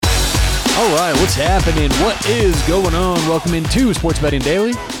All right, what's happening? What is going on? Welcome into Sports Betting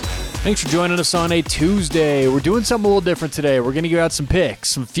Daily. Thanks for joining us on a Tuesday. We're doing something a little different today. We're going to give out some picks,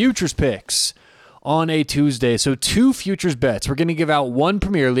 some futures picks on a Tuesday. So 2 futures bets. We're going to give out one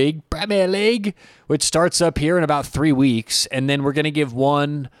Premier League, which starts up here in about 3 weeks, and then we're going to give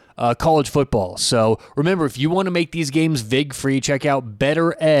one college football. So remember, if you want to make these games VIG-free, check out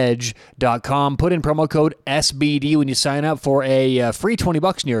betteredge.com. Put in promo code SBD when you sign up for a free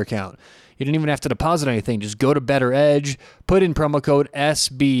 $20 in your account. You don't even have to deposit anything. Just go to Better Edge, put in promo code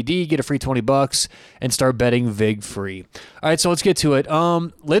SBD, get a free $20, and start betting VIG-free. All right, so let's get to it.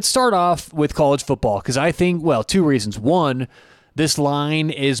 Let's start off with college football because I think, 2 reasons. 1, this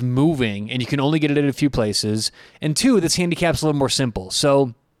line is moving, and you can only get it at a few places. And 2, this handicap's a little more simple.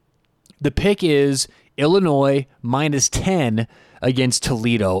 So the pick is Illinois -10 against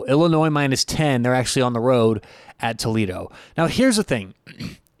Toledo. Illinois -10. They're actually on the road at Toledo. Now, here's the thing.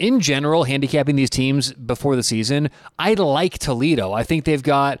 In general, handicapping these teams before the season, I like Toledo. I think they've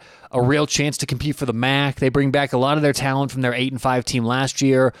got a real chance to compete for the MAC. They bring back a lot of their talent from their 8-5 team last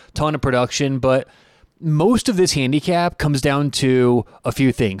year, ton of production, but most of this handicap comes down to a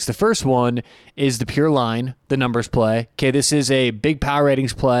few things. The first one is the pure line, the numbers play. Okay, this is a big power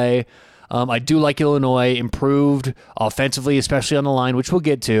ratings play. I do like Illinois improved offensively, especially on the line, which we'll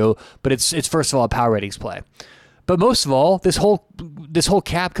get to, but it's first of all a power ratings play. But most of all, this whole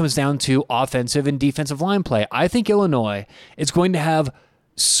cap comes down to offensive and defensive line play. I think Illinois is going to have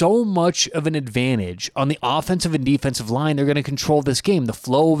so much of an advantage on the offensive and defensive line. They're going to control this game, the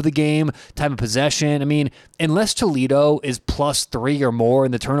flow of the game, time of possession. I mean, unless Toledo is +3 or more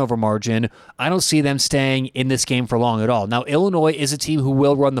in the turnover margin, I don't see them staying in this game for long at all. Now, Illinois is a team who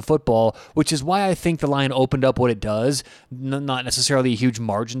will run the football, which is why I think the line opened up what it does. Not necessarily a huge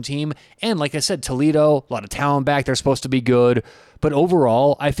margin team. And like I said, Toledo, a lot of talent back. They're supposed to be good. But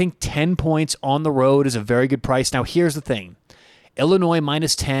overall, I think 10 points on the road is a very good price. Now, here's the thing. Illinois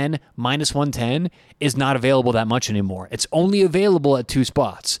 -10, -110 is not available that much anymore. It's only available at 2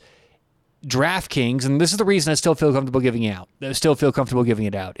 spots. DraftKings, and this is the reason I still feel comfortable giving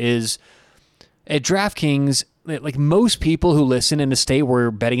it out, is at DraftKings, like most people who listen in a state where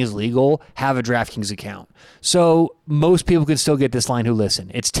betting is legal have a DraftKings account. So most people can still get this line who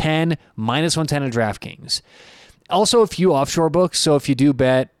listen. It's 10, -110 at DraftKings. Also a few offshore books, so if you do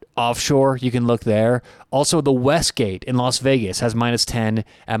bet offshore, you can look there. Also, the Westgate in Las Vegas has -10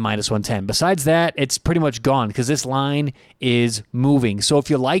 at -110. Besides that, it's pretty much gone because this line is moving. So if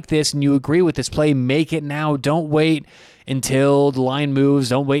you like this and you agree with this play, make it now. Don't wait until the line moves.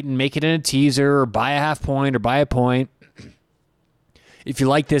 Don't wait and make it in a teaser or buy a half point or buy a point. If you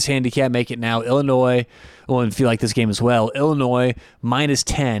like this handicap, make it now. Illinois, if you like this game as well, Illinois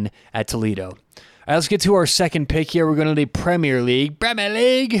 -10 at Toledo. All right, let's get to our second pick here. We're going to the Premier League.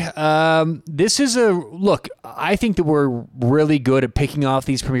 This is look, I think that we're really good at picking off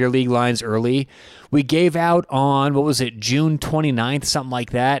these Premier League lines early. We gave out on, June 29th, something like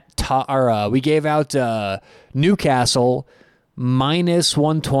that. We gave out Newcastle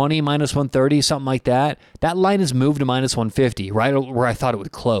 -120, -130, something like that. That line has moved to -150, right where I thought it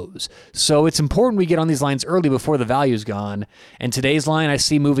would close. So it's important we get on these lines early before the value's gone. And today's line I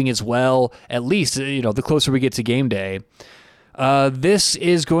see moving as well, at least, the closer we get to game day. This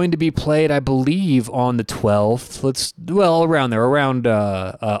is going to be played, I believe, on the 12th. Around there, around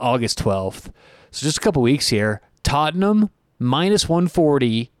August 12th. So just a couple weeks here. Tottenham,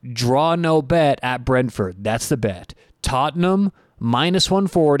 -140, draw no bet at Brentford. That's the bet. Tottenham,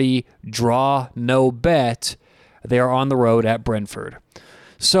 -140, draw no bet. They are on the road at Brentford.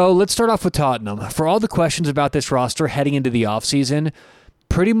 So let's start off with Tottenham. For all the questions about this roster heading into the offseason,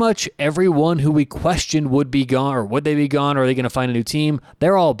 pretty much everyone who we questioned would be gone, or would they be gone, or are they going to find a new team?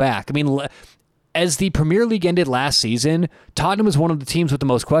 They're all back. I mean, as the Premier League ended last season, Tottenham was one of the teams with the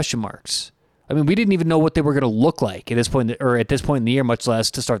most question marks. I mean, we didn't even know what they were going to look like at this point in the year, much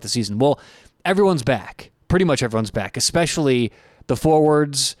less to start the season. Well, everyone's back. Pretty much everyone's back, especially the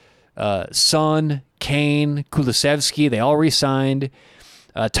forwards, Son, Kane, Kulusevski. They all re-signed.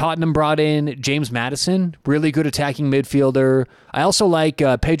 Tottenham brought in James Maddison, really good attacking midfielder. I also like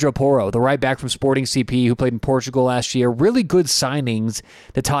Pedro Porro, the right back from Sporting CP who played in Portugal last year. Really good signings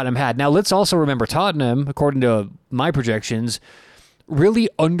that Tottenham had. Now, let's also remember Tottenham, according to my projections, really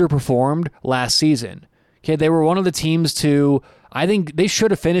underperformed last season. Okay, they were one of the teams I think they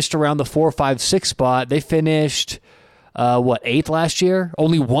should have finished around the 4, 5, 6 spot. They finished, 8th last year?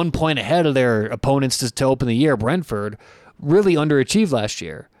 Only 1 point ahead of their opponents to open the year, Brentford. Really underachieved last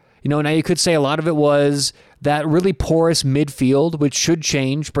year. Now you could say a lot of it was that really porous midfield, which should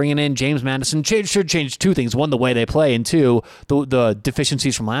change. Bringing in James Maddison should change two things. One, the way they play, and two, the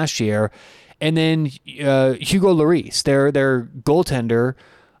deficiencies from last year. And then Hugo Lloris, their goaltender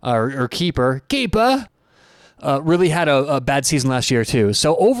or keeper, really had a bad season last year too.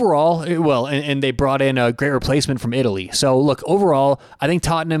 So overall, and they brought in a great replacement from Italy. So look, overall, I think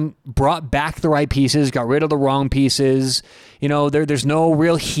Tottenham brought back the right pieces, got rid of the wrong pieces. There's no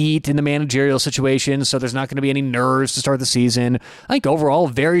real heat in the managerial situation, so there's not going to be any nerves to start the season. I think overall,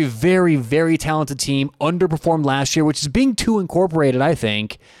 very, very, very talented team. Underperformed last year, which is being too incorporated, I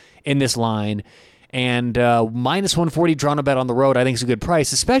think, in this line. And minus 140 drawn a bet on the road, I think is a good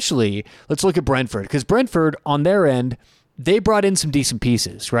price. Especially, let's look at Brentford, because Brentford, on their end, they brought in some decent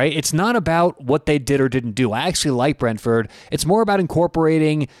pieces, right? It's not about what they did or didn't do. I actually like Brentford. It's more about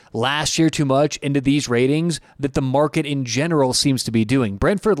incorporating last year too much into these ratings that the market in general seems to be doing.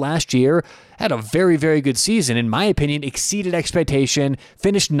 Brentford last year had a very, very good season. In my opinion, exceeded expectation,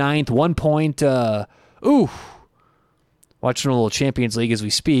 finished 9th, 1 point. Watching a little Champions League as we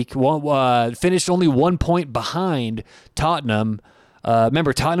speak. Finished only 1 point behind Tottenham.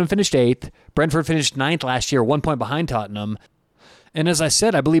 Remember, Tottenham finished 8th. Brentford finished 9th last year, 1 point behind Tottenham. And as I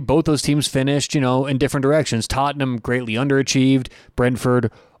said, I believe both those teams finished, in different directions. Tottenham greatly underachieved.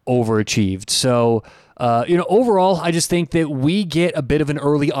 Brentford overachieved. So, overall, I just think that we get a bit of an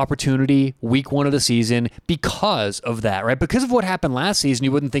early opportunity week 1 of the season because of that, right? Because of what happened last season,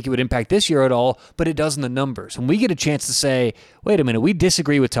 you wouldn't think it would impact this year at all, but it does in the numbers. And we get a chance to say, wait a minute, we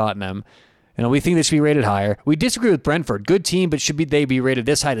disagree with Tottenham. We think they should be rated higher. We disagree with Brentford. Good team, but should they be rated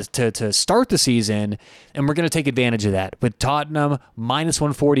this high to start the season? And we're going to take advantage of that. With Tottenham, minus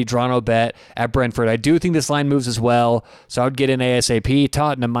 140 draw no bet at Brentford. I do think this line moves as well, so I would get in ASAP.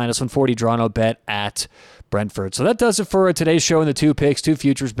 Tottenham, minus 140 draw no bet at Brentford. So that does it for today's show in the 2 picks, 2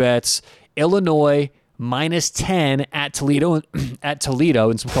 futures bets. Illinois, minus 10 at Toledo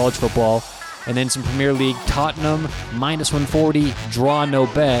in some college football. And then some Premier League, Tottenham, minus 140, draw no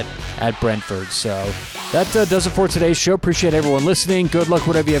bet at Brentford. So that does it for today's show. Appreciate everyone listening. Good luck,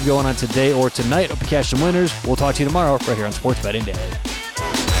 whatever you have going on today or tonight. Hope you catch some winners. We'll talk to you tomorrow right here on Sports Betting Daily.